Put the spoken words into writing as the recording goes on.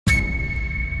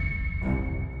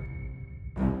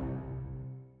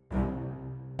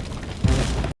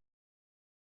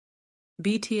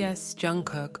BTS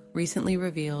Jungkook recently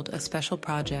revealed a special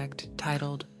project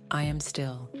titled I Am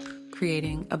Still,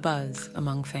 creating a buzz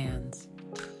among fans.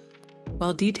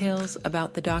 While details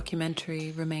about the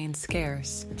documentary remain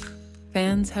scarce,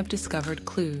 fans have discovered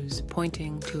clues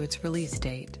pointing to its release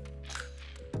date.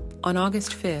 On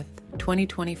August 5th,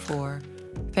 2024,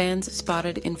 fans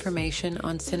spotted information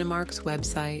on Cinemark's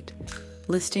website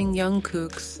listing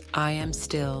Jungkook's I Am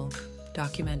Still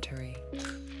documentary.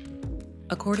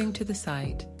 According to the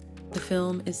site, the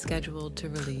film is scheduled to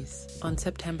release on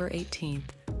September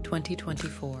 18th,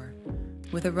 2024,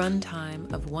 with a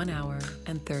runtime of 1 hour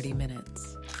and 30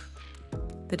 minutes.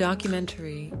 The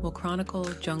documentary will chronicle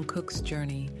Jungkook's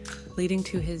journey leading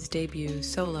to his debut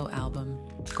solo album,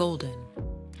 Golden.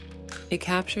 It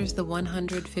captures the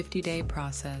 150-day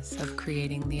process of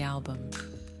creating the album,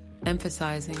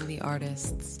 emphasizing the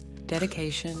artist's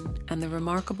dedication and the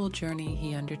remarkable journey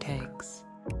he undertakes.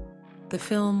 The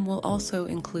film will also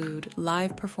include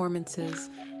live performances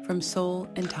from Seoul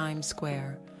and Times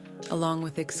Square, along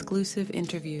with exclusive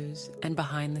interviews and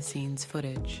behind-the-scenes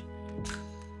footage.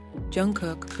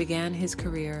 Jungkook began his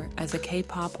career as a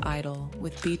K-pop idol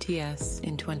with BTS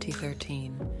in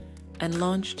 2013 and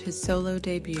launched his solo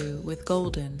debut with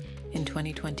Golden in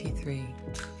 2023,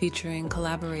 featuring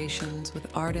collaborations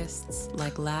with artists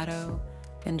like Latto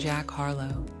and Jack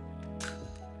Harlow.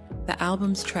 The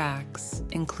album's tracks,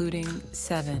 including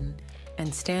Seven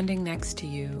and Standing Next to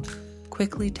You,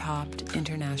 quickly topped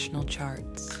international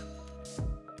charts.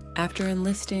 After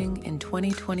enlisting in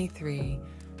 2023,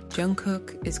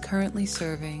 Jungkook is currently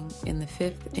serving in the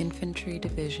 5th Infantry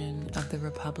Division of the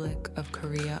Republic of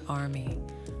Korea Army,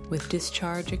 with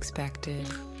discharge expected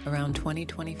around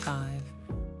 2025,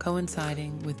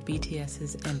 coinciding with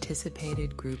BTS's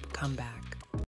anticipated group comeback.